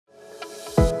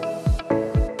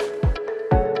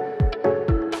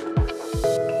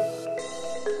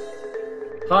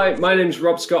Hi, my name's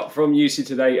Rob Scott from UC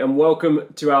Today and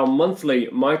welcome to our monthly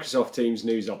Microsoft Teams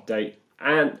news update.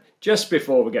 And just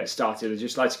before we get started, I'd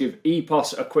just like to give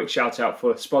EPOS a quick shout out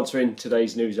for sponsoring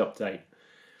today's news update.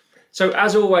 So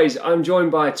as always, I'm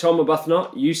joined by Tom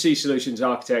Arbuthnot, UC Solutions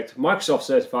Architect, Microsoft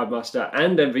Certified Master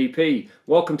and MVP.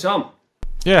 Welcome, Tom.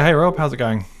 Yeah, hey Rob, how's it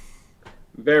going?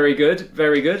 Very good,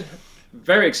 very good.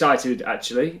 Very excited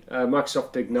actually.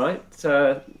 Microsoft Ignite.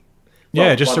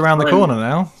 Yeah, just around the corner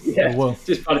now. Yeah,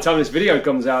 just by the time this video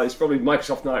comes out, it's probably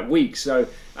Microsoft Night week. So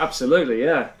absolutely,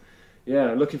 yeah.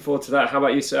 Looking forward to that. How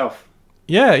about yourself?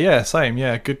 Yeah, same.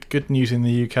 Yeah, good news in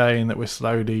the UK and that we're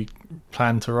slowly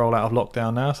planned to roll out of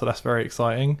lockdown now. So that's very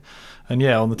exciting. And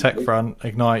yeah, on the tech front,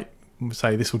 Ignite,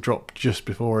 say this will drop just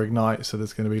before Ignite. So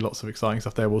there's going to be lots of exciting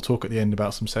stuff there. We'll talk at the end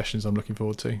about some sessions I'm looking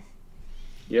forward to.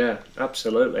 Yeah,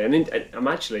 absolutely. And I'm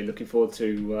actually looking forward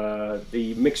to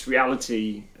the mixed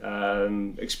reality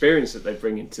experience that they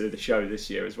bring into the show this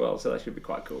year as well. So that should be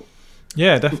quite cool.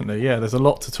 Yeah, definitely. Yeah, there's a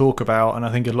lot to talk about, and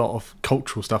I think a lot of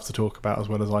cultural stuff to talk about as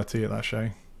well as IT at that show.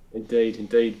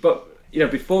 Indeed. But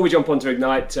before we jump onto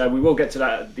Ignite, we will get to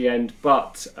that at the end.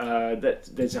 But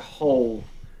there's a whole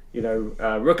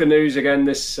Rooker news again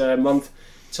this month.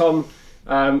 Tom,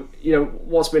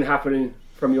 what's been happening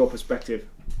from your perspective?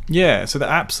 Yeah, so the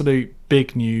absolute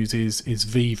big news is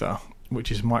Viva,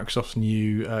 which is Microsoft's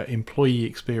new employee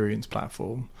experience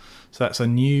platform. So that's a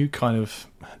new kind of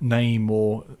name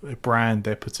or a brand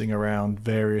they're putting around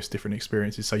various different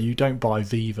experiences. So you don't buy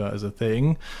Viva as a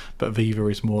thing, but Viva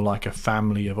is more like a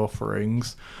family of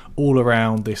offerings all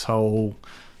around this whole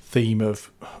theme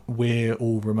of we're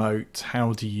all remote.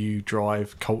 How do you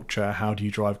drive culture? How do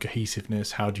you drive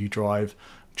cohesiveness? How do you drive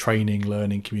training,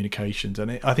 learning, communications?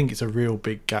 And I think it's a real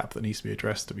big gap that needs to be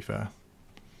addressed, to be fair.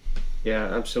 Yeah,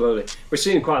 absolutely. We're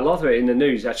seeing quite a lot of it in the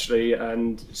news actually,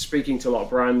 and speaking to a lot of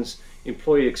brands,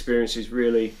 employee experience is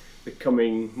really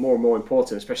becoming more and more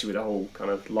important, especially with the whole kind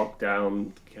of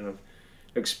lockdown kind of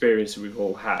experience that we've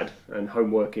all had and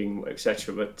home working,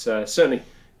 etc. But certainly,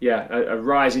 a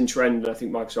rising trend. I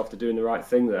think Microsoft are doing the right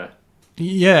thing there.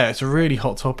 Yeah, it's a really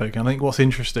hot topic. I think what's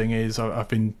interesting is I've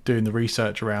been doing the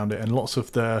research around it, and lots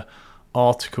of the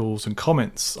articles and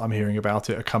comments I'm hearing about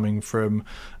it are coming from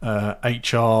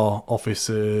HR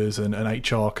officers and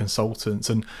HR consultants,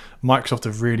 and Microsoft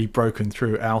have really broken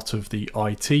through out of the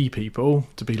IT people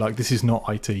to be like, this is not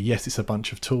IT. Yes, it's a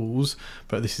bunch of tools,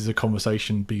 but this is a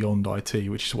conversation beyond IT,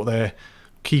 which is what they're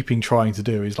trying to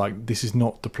do, is like, this is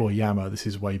not deploy Yammer, this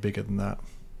is way bigger than that.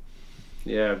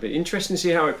 Yeah, but interesting to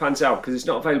see how it pans out, because it's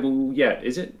not available yet,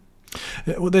 is it?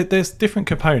 Well, there's different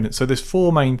components. So there's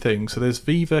four main things. So there's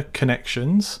Viva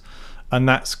Connections, and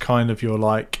that's kind of your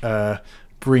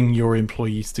bring your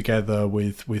employees together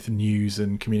with news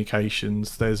and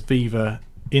communications. There's Viva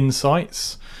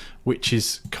Insights, which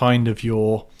is kind of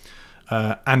your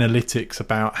analytics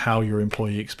about how your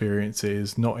employee experience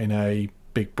is, not in a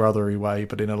big brothery way,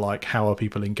 but in a how are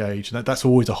people engaged. And that's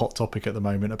always a hot topic at the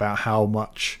moment, about how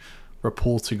much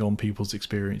reporting on people's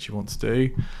experience you want to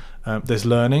do. There's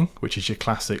Learning, which is your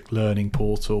classic learning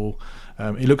portal.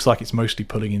 It looks like it's mostly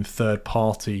pulling in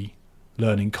third-party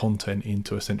learning content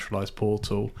into a centralized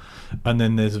portal. And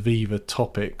then there's Viva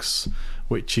Topics,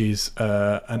 which is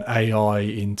an AI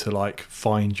into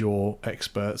find your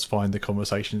experts, find the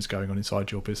conversations going on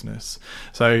inside your business.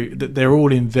 So they're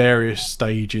all in various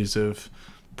stages of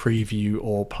preview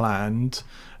or planned.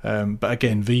 But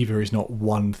again, Viva is not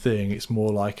one thing. It's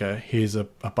more like here's a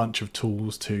bunch of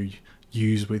tools to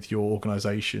use with your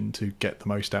organization to get the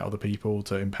most out of the people,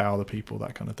 to empower the people,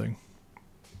 that kind of thing.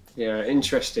 Yeah,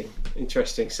 interesting.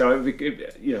 So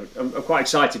I'm quite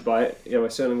excited by it. I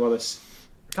certainly want to.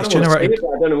 I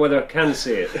don't know whether I can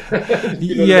see it.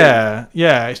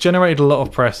 It's generated a lot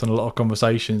of press and a lot of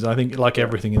conversations. I think, like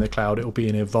everything in the cloud, it will be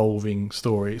an evolving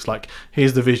story. It's like,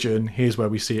 here's the vision, here's where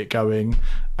we see it going.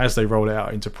 As they roll it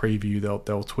out into preview,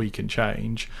 they'll tweak and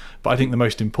change. But I think the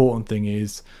most important thing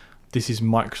is, this is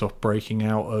Microsoft breaking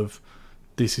out of,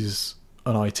 this is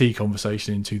an IT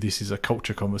conversation, into this is a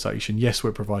culture conversation. Yes,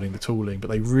 we're providing the tooling, but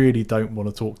they really don't want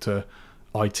to talk to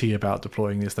IT about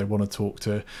deploying this. They want to talk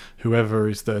to whoever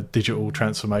is the digital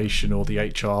transformation or the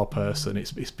HR person.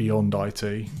 It's beyond IT.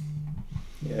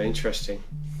 Yeah, interesting.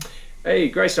 Hey,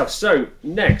 great stuff. So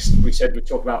next, we said we'd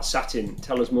talk about Satin.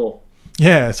 Tell us more.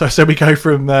 Yeah, so we go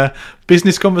from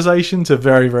business conversation to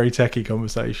very, very techie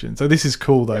conversation. So this is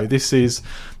cool though. Yeah. This is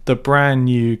the brand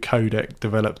new codec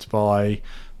developed by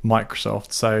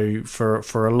Microsoft. So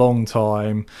for a long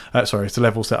time, sorry, it's a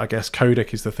level set, I guess.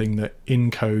 Codec is the thing that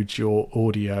encodes your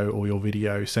audio or your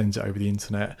video, sends it over the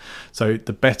internet. So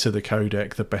the better the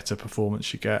codec, the better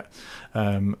performance you get.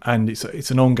 And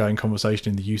it's an ongoing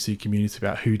conversation in the UC community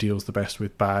about who deals the best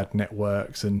with bad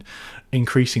networks, and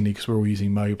increasingly, because we're all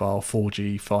using mobile,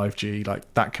 4G, 5G,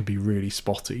 like that can be really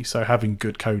spotty. So having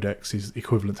good codecs is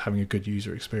equivalent to having a good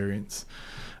user experience.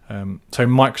 So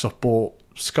Microsoft bought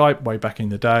Skype way back in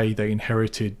the day. They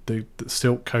inherited the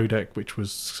Silk codec, which was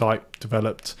Skype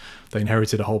developed. They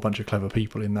inherited a whole bunch of clever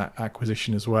people in that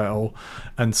acquisition as well.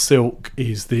 And Silk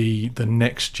is the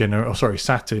next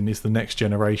Satin is the next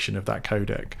generation of that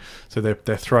codec. So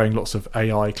they're throwing lots of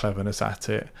AI cleverness at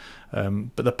it.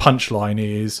 But the punchline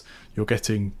is you're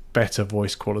getting better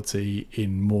voice quality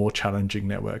in more challenging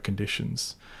network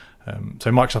conditions. So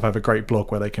Microsoft have a great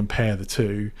blog where they compare the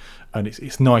two, and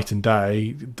it's night and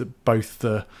day. Both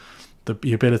the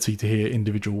ability to hear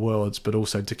individual words, but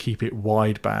also to keep it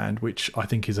wideband, which I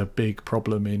think is a big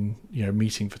problem in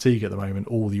meeting fatigue at the moment.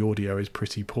 All the audio is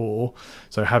pretty poor,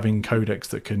 so having codecs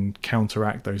that can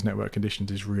counteract those network conditions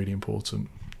is really important.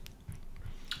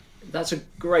 That's a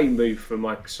great move for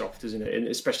Microsoft, isn't it? And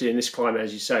especially in this climate,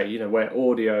 as you say, where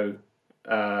audio,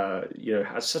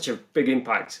 has such a big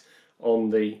impact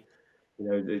on the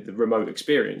remote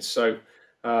experience. So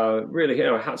really,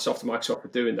 hats off to Microsoft for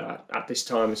doing that at this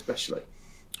time, especially.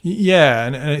 Yeah,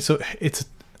 and it's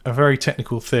a very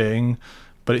technical thing,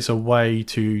 but it's a way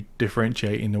to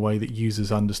differentiate in the way that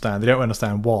users understand. They don't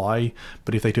understand why,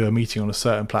 but if they do a meeting on a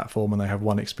certain platform and they have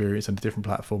one experience and a different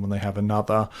platform and they have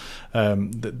another,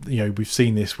 we've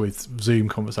seen this with Zoom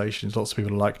conversations. Lots of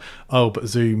people are like, oh, but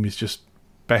Zoom is just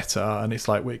better, and it's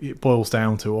like it boils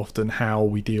down to often how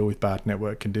we deal with bad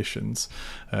network conditions.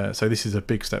 So this is a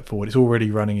big step forward. It's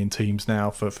already running in Teams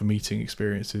now for meeting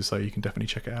experiences, so you can definitely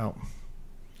check it out.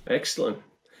 Excellent.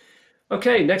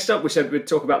 Okay, next up we said we'd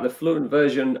talk about the Fluent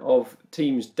version of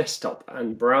Teams desktop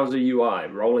and browser UI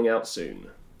rolling out soon.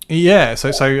 Yeah,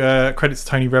 so credits to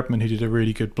Tony Redman, who did a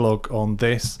really good blog on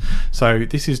this. So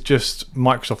this is just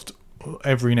Microsoft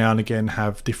every now and again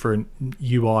have different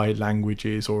UI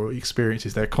languages or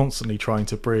experiences. They're constantly trying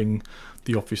to bring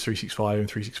the Office 365 and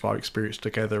 365 experience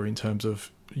together in terms of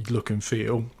look and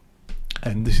feel.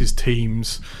 And this is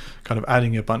Teams kind of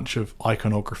adding a bunch of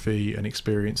iconography and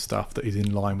experience stuff that is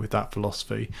in line with that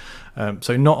philosophy.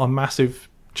 So not a massive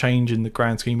change in the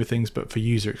grand scheme of things, but for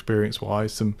user experience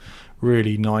wise, some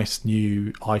really nice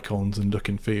new icons and look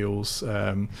and feels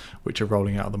which are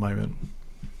rolling out at the moment.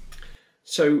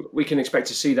 So we can expect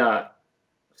to see that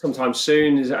sometime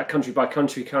soon. Is that a country by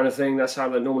country kind of thing? That's how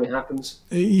that normally happens.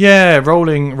 Yeah,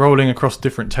 rolling across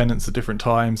different tenants at different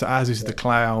times, as is the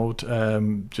cloud.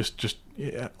 Just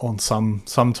on some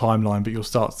timeline, but you'll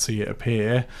start to see it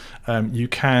appear. You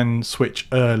can switch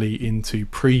early into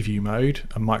preview mode,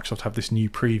 and Microsoft have this new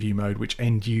preview mode which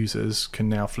end users can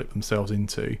now flip themselves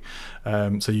into.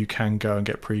 So you can go and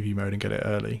get preview mode and get it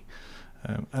early.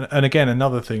 And again,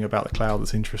 another thing about the cloud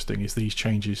that's interesting is these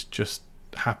changes just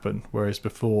happen, whereas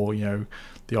before, the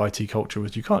IT culture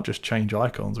was you can't just change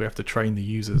icons, we have to train the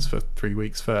users for 3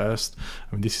 weeks first.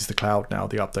 I mean, this is the cloud now,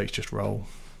 the updates just roll.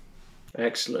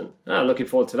 Excellent. Looking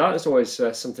forward to that. It's always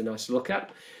something nice to look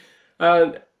at.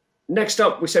 Next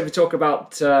up, we said we talk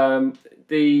about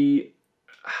the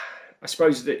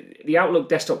Outlook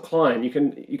desktop client. You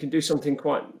can do something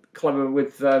quite clever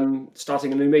with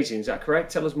starting a new meeting. Is that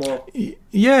correct? Tell us more.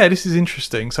 Yeah, this is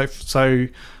interesting. So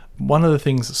one of the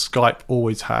things that Skype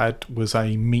always had was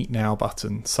a Meet Now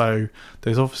button. So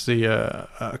there's obviously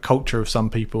a culture of some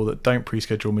people that don't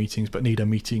pre-schedule meetings but need a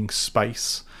meeting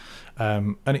space.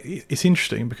 And it's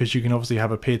interesting because you can obviously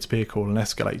have a peer-to-peer call and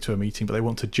escalate to a meeting, but they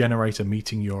want to generate a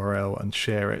meeting URL and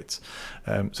share it.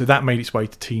 So that made its way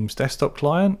to Teams desktop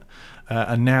client.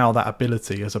 And now that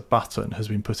ability as a button has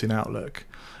been put in Outlook.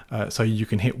 So you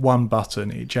can hit one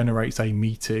button, it generates a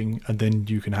meeting, and then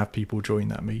you can have people join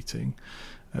that meeting.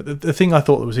 The thing I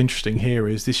thought that was interesting here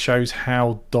is this shows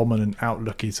how dominant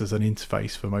Outlook is as an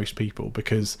interface for most people,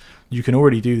 because you can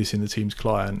already do this in the Teams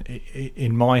client.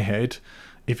 In my head,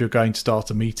 if you're going to start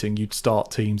a meeting, you'd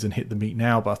start Teams and hit the Meet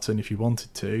Now button if you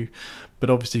wanted to. But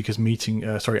obviously, because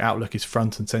Outlook is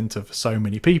front and center for so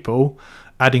many people,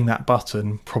 adding that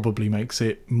button probably makes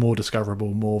it more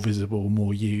discoverable, more visible,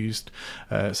 more used.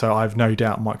 So I've no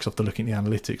doubt Microsoft are looking at the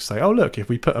analytics, say, oh look, if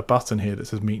we put a button here that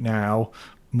says Meet Now,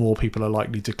 more people are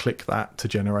likely to click that to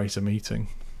generate a meeting.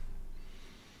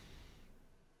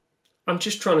 I'm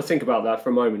just trying to think about that for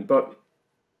a moment, but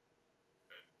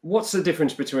what's the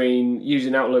difference between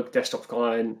using Outlook desktop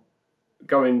client,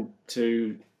 going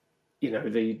to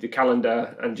the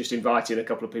calendar and just inviting a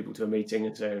couple of people to a meeting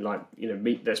and saying, like,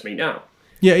 let's meet now.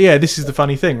 Yeah. This is the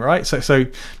funny thing, right? So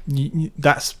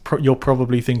you're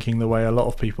probably thinking the way a lot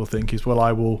of people think is, well,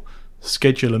 I will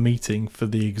schedule a meeting for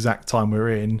the exact time we're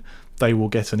in. They will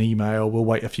get an email. We'll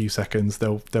wait a few seconds.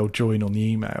 They'll join on the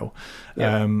email.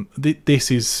 Yeah.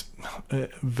 This is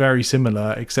very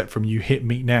similar, except from you hit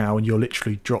meet now and you're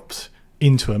literally dropped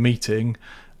into a meeting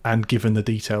and given the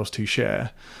details to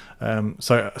share.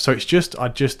 So it's just, I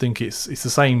just think it's the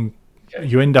same.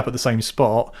 You end up at the same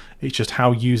spot. It's just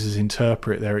how users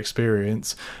interpret their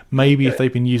experience. Maybe if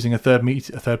they've been using a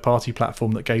third party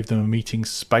platform that gave them a meeting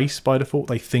space by default,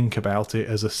 they think about it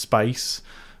as a space,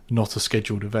 not a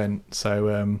scheduled event.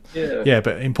 So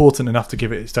but important enough to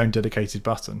give it its own dedicated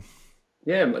button.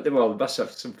 Yeah, well, the best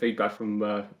have some feedback from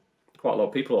quite a lot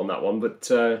of people on that one. But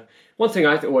one thing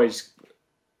I always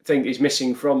think is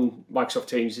missing from Microsoft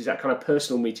Teams is that kind of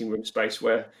personal meeting room space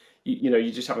where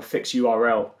you just have a fixed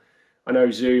URL. I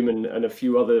know Zoom and a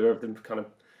few other of them kind of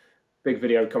big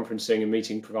video conferencing and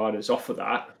meeting providers offer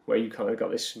that, where you kind of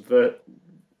got this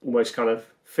almost kind of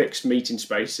fixed meeting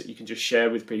space that you can just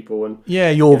share with people. And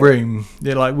your room.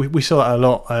 Yeah, like we saw that a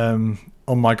lot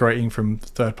on migrating from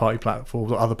third-party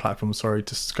platforms or other platforms, to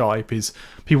Skype. Is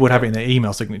people would have it in their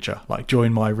email signature, like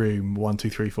join my room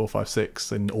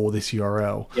 12345 or this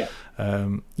URL.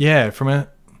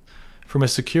 From a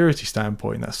security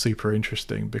standpoint, that's super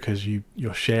interesting because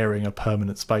you're sharing a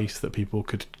permanent space that people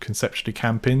could conceptually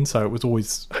camp in. So it was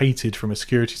always hated from a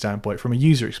security standpoint. From a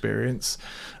user experience,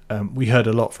 we heard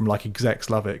a lot from like execs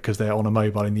love it because they're on a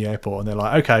mobile in the airport and they're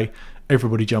like, okay,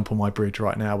 everybody jump on my bridge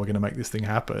right now. We're going to make this thing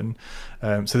happen.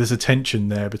 So there's a tension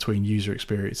there between user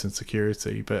experience and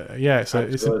security. But it's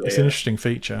an interesting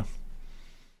feature.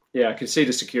 Yeah, I can see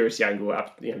the security angle,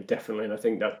 definitely, and I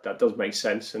think that does make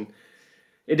sense. And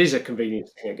it is a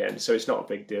convenience thing again, so it's not a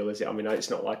big deal, is it? I mean, it's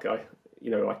not like I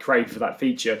crave for that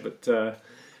feature, but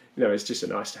it's just a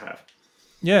nice to have.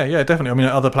 Yeah, definitely. I mean,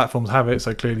 other platforms have it,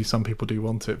 so clearly some people do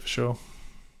want it for sure.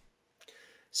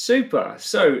 Super.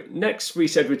 So next, we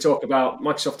said we'd talk about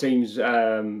Microsoft Teams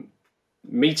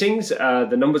meetings.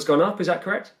 The number's gone up. Is that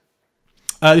correct?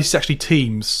 This is actually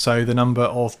Teams, so the number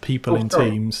of people in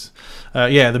Teams.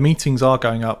 The meetings are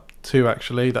going up too.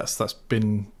 Actually, that's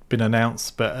been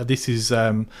announced, but this is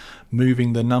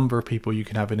moving the number of people you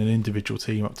can have in an individual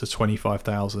team up to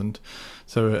 25,000.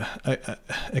 So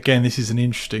again, this is an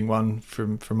interesting one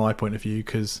from my point of view,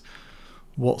 because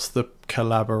what's the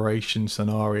collaboration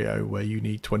scenario where you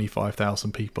need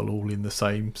 25,000 people all in the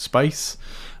same space?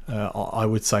 I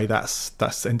would say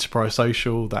that's Enterprise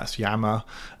Social, that's Yammer,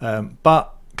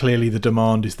 but clearly the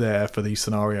demand is there for these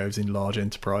scenarios in large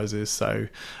enterprises. So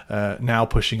now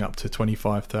pushing up to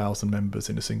 25,000 members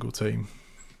in a single team.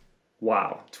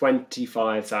 Wow,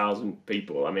 25,000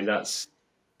 people. I mean, that's,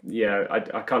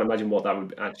 I can't imagine what that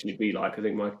would actually be like. I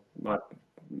think my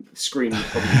screen would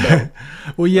probably go.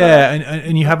 Well,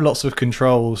 and you have lots of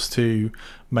controls to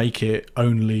make it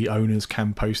only owners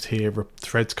can post here.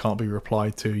 Threads can't be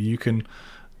replied to. You can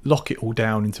lock it all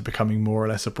down into becoming more or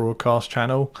less a broadcast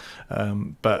channel,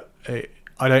 but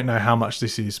I don't know how much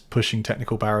this is pushing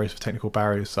technical barriers for technical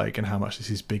barriers' sake and how much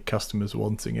this is big customers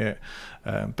wanting it.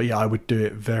 But I would do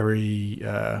it very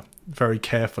very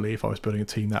carefully if I was building a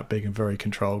team that big and very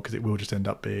controlled, because it will just end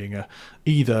up being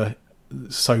either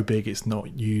so big it's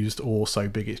not used or so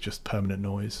big it's just permanent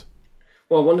noise.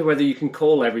 Well, I wonder whether you can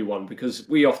call everyone, because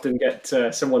we often get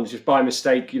someone just by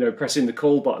mistake, pressing the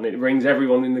call button. It rings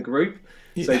everyone in the group.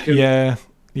 So I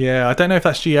don't know if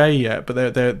that's GA yet,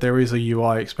 but there is a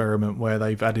UI experiment where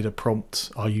they've added a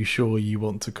prompt. Are you sure you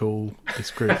want to call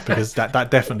this group? Because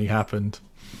that definitely happened.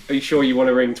 Are you sure you want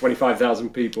to ring 25,000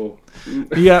 people?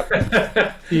 Yeah.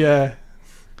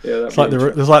 It's like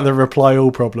there's like the reply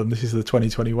all problem. This is the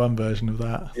 2021 version of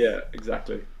that. Yeah,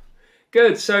 exactly.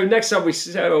 Good. So next up,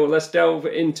 let's delve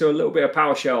into a little bit of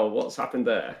PowerShell. What's happened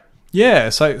there? Yeah,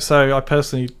 so I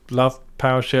personally love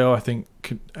PowerShell. I think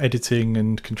editing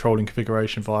and controlling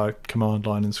configuration via command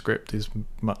line and script is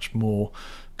much more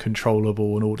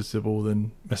controllable and auditable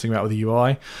than messing about with the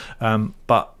UI.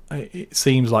 But it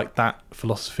seems like that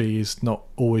philosophy is not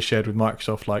always shared with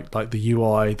Microsoft. Like the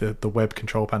UI, the web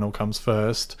control panel comes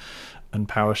first, and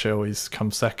PowerShell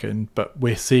comes second. But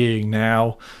we're seeing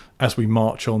now, as we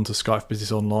march on to Skype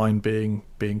Business Online being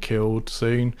killed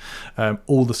soon,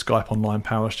 all the Skype Online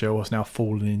PowerShell has now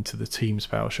fallen into the Teams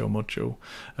PowerShell module.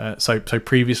 So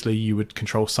previously you would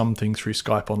control some things through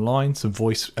Skype Online, some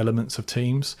voice elements of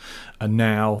Teams, and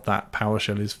now that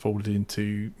PowerShell is folded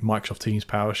into Microsoft Teams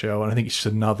PowerShell. And I think it's just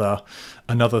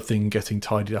another thing getting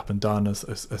tidied up and done as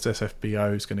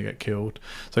SFBO is going to get killed.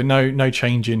 So no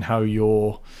change in how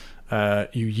you're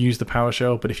you use the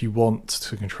PowerShell, but if you want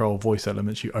to control voice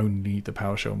elements, you only need the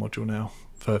PowerShell module now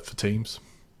for Teams.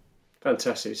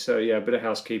 Fantastic. So yeah, a bit of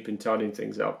housekeeping, tidying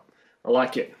things up. I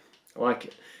like it. I like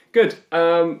it. Good.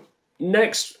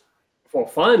 Next, well,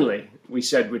 finally, we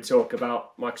said we'd talk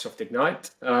about Microsoft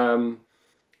Ignite.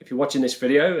 If you're watching this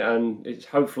video, and it's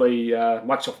hopefully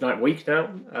Microsoft Ignite week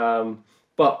now,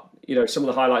 but you know, some of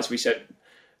the highlights we said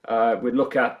we'd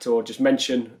look at or just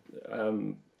mention.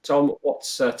 Tom,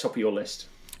 what's top of your list?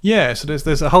 Yeah, so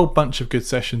there's a whole bunch of good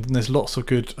sessions, and there's lots of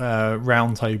good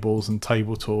roundtables and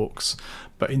table talks.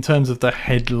 But in terms of the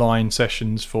headline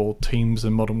sessions for Teams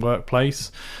and Modern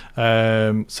Workplace,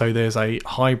 so there's a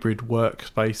hybrid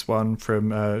workspace one from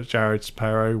Jared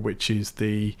Spataro, which is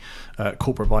the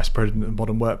corporate vice president of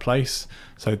Modern Workplace.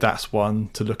 So that's one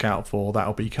to look out for.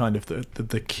 That'll be kind of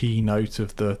the keynote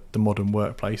of the Modern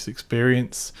Workplace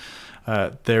experience.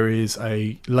 There is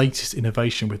a latest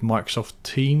innovation with Microsoft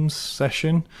Teams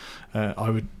session. I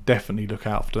would definitely look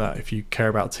out for that if you care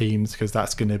about Teams, because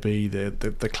that's going to be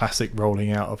the classic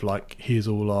rolling out of like, here's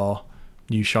all our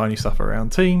new shiny stuff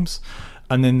around Teams.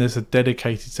 And then there's a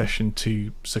dedicated session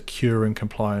to secure and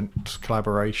compliant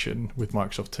collaboration with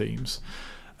Microsoft Teams.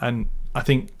 And I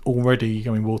think already,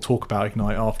 I mean, we'll talk about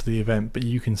Ignite after the event, but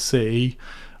you can see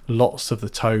lots of the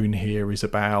tone here is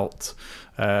about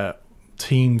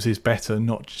Teams is better,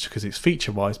 not just because it's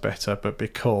feature-wise better, but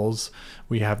because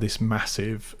we have this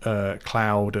massive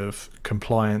cloud of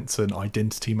compliance and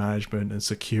identity management and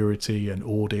security and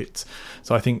audit.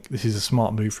 So I think this is a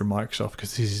smart move from Microsoft,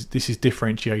 because this is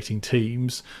differentiating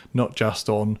Teams, not just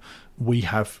on we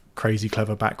have crazy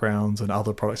clever backgrounds and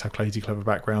other products have crazy clever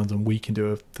backgrounds and we can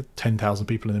do 10,000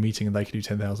 people in a meeting and they can do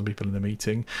 10,000 people in a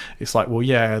meeting. It's like, well,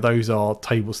 yeah, those are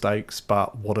table stakes,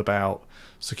 but what about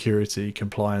security,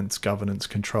 compliance, governance,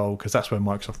 control? Because that's where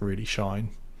Microsoft really shine.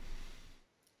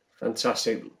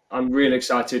 Fantastic. I'm really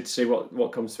excited to see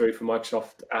what comes through from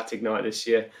Microsoft at Ignite this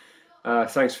year.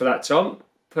 Thanks for that, Tom.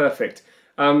 Perfect.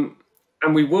 And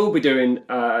we will be doing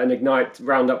an Ignite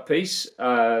roundup piece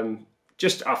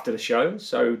just after the show,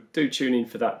 so do tune in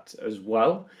for that as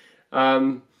well.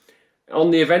 On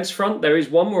the events front, there is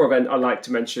one more event I'd like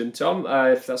to mention, Tom,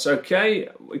 if that's okay.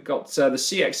 We've got the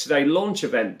CX Today launch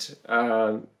event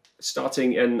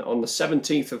starting on the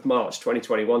 17th of March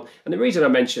 2021. And the reason I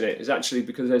mention it is actually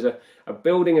because there's a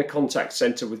building a contact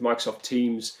center with Microsoft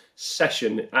Teams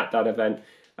session at that event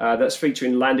that's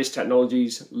featuring Landis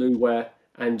Technologies, Luware,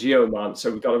 and Geomant.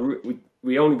 So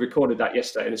we only recorded that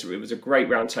yesterday, and it was a great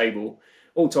roundtable,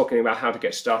 all talking about how to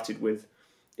get started with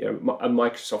a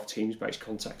Microsoft Teams-based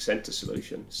contact center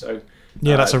solution. So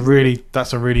yeah, that's a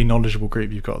really knowledgeable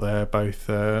group you've got there. Both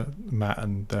Matt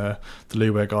and the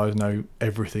Luware guys know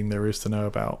everything there is to know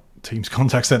about Teams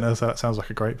contact center. So that sounds like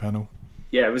a great panel.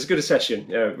 Yeah, it was a good session.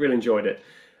 Yeah, really enjoyed it.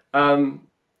 And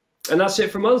that's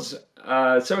it from us.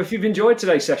 So if you've enjoyed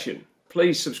today's session,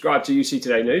 please subscribe to UC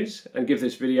Today News and give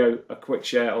this video a quick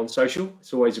share on social.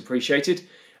 It's always appreciated.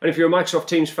 And if you're a Microsoft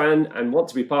Teams fan and want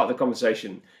to be part of the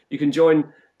conversation, you can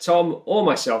join Tom or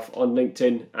myself on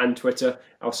LinkedIn and Twitter.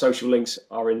 Our social links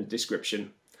are in the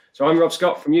description. So I'm Rob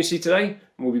Scott from UC Today, and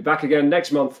we'll be back again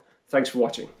next month. Thanks for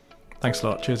watching. Thanks a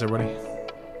lot. Cheers, everybody.